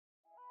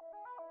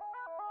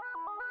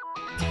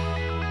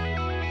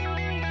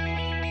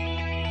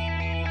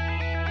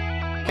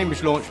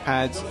Cambridge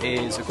LaunchPad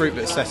is a group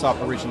that's set up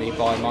originally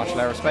by Marshall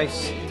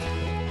Aerospace.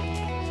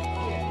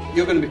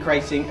 You're going to be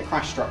creating a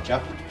crash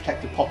structure to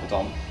protect the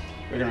poppadom.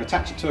 We're going to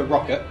attach it to a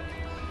rocket,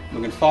 and we're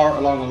going to fire it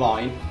along a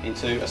line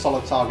into a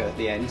solid target at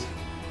the end.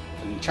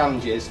 And the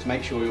challenge is to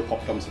make sure your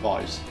poppadom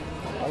survives.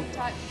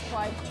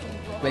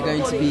 We're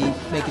going to be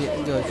making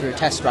it go through a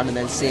test run and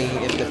then seeing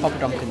if the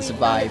poppadom can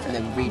survive, and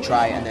then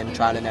retry and then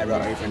trial and error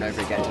over and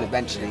over again until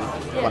eventually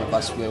one of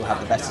us will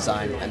have the best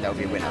design and there'll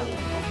be a winner.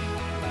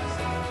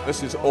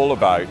 This is all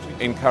about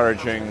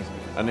encouraging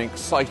and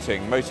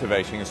exciting,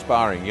 motivating,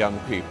 inspiring young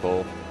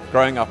people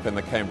growing up in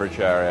the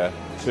Cambridge area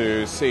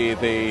to see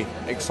the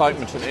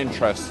excitement and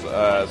interest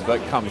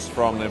that comes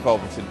from the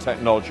involvement in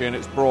technology in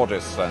its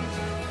broadest sense.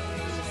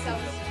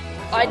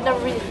 I never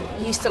really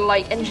used to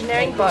like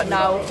engineering, but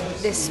now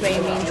this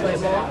made me enjoy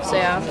it more, so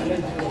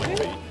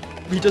yeah.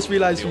 We just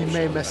realised we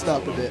may have messed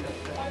up a bit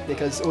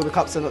because all the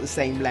cups are not the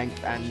same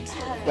length, and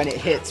when it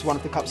hits, one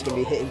of the cups is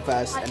going to be hitting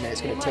first and then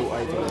it's going to tilt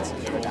over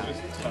and go down.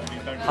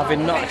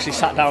 Having not actually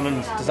sat down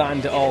and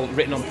designed it all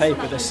written on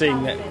paper, they're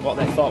seeing that what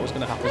they thought was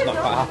going to happen is not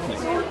quite happening.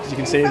 As you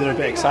can see, they're a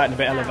bit excited, a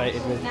bit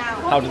elevated with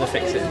how do they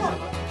fix it.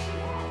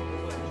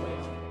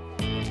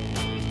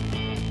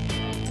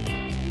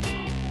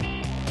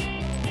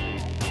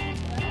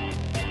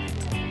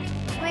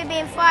 We've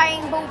been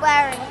firing ball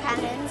bearing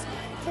cannons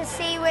to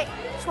see which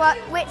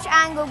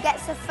angle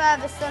gets the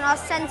furthest on our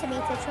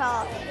centimetre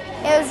chart.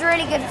 It was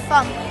really good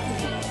fun.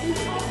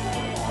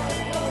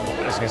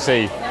 As you can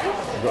see,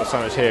 we've got so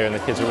much here and the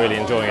kids are really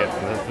enjoying it,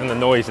 and the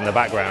noise in the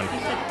background.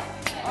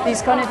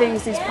 These kind of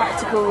things, these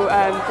practical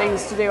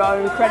things to do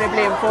are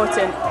incredibly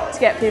important to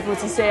get people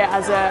to see it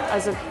as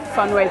a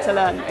fun way to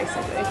learn,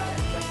 basically.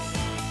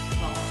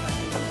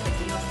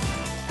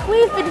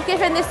 We've been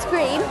given this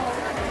screen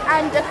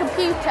and a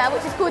computer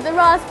which is called the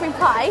Raspberry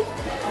Pi,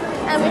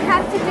 and we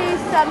had to do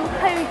some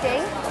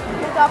coding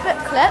with our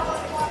booklet.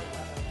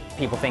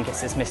 People think it's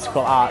this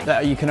mystical art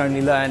that you can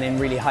only learn in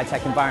really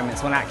high-tech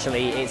environments, when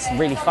actually it's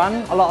really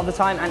fun a lot of the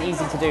time and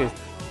easy to do.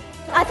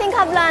 I think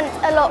I've learned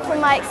a lot from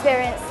my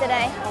experience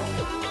today.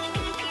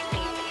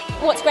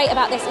 What's great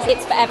about this is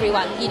it's for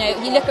everyone. You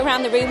know, you look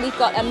around the room, we've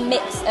got a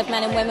mix of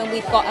men and women,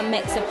 we've got a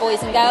mix of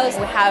boys and girls.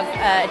 We have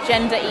a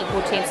gender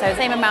equal team, so the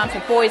same amount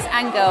of boys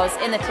and girls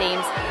in the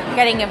teams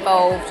getting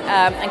involved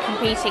and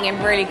competing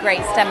in really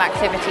great STEM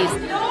activities.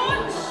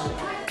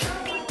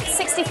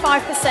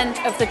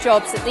 65% of the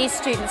jobs that these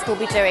students will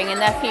be doing in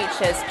their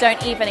futures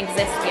don't even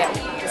exist yet.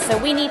 So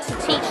we need to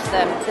teach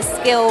them the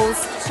skills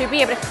to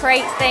be able to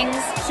create things,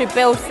 to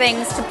build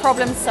things, to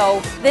problem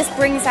solve. This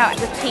brings out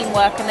the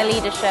teamwork and the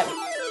leadership.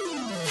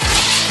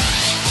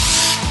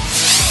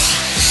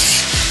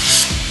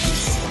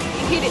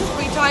 You heat it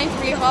 3 times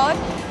really hard,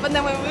 but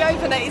then when we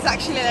open it, it's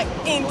actually like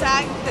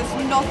intact.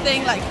 There's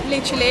nothing, like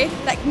literally,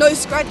 like no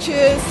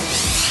scratches.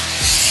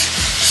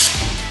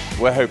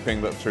 We're hoping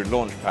that through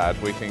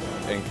LaunchPad we can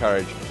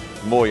encourage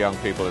more young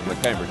people in the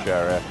Cambridge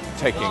area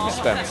taking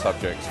STEM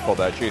subjects for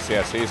their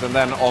GCSEs and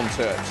then on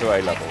to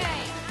A-level.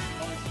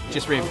 It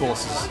just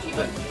reinforces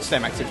that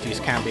STEM activities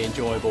can be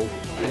enjoyable,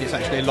 and it's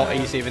actually a lot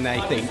easier than they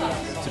think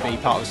to be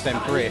part of a STEM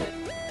career.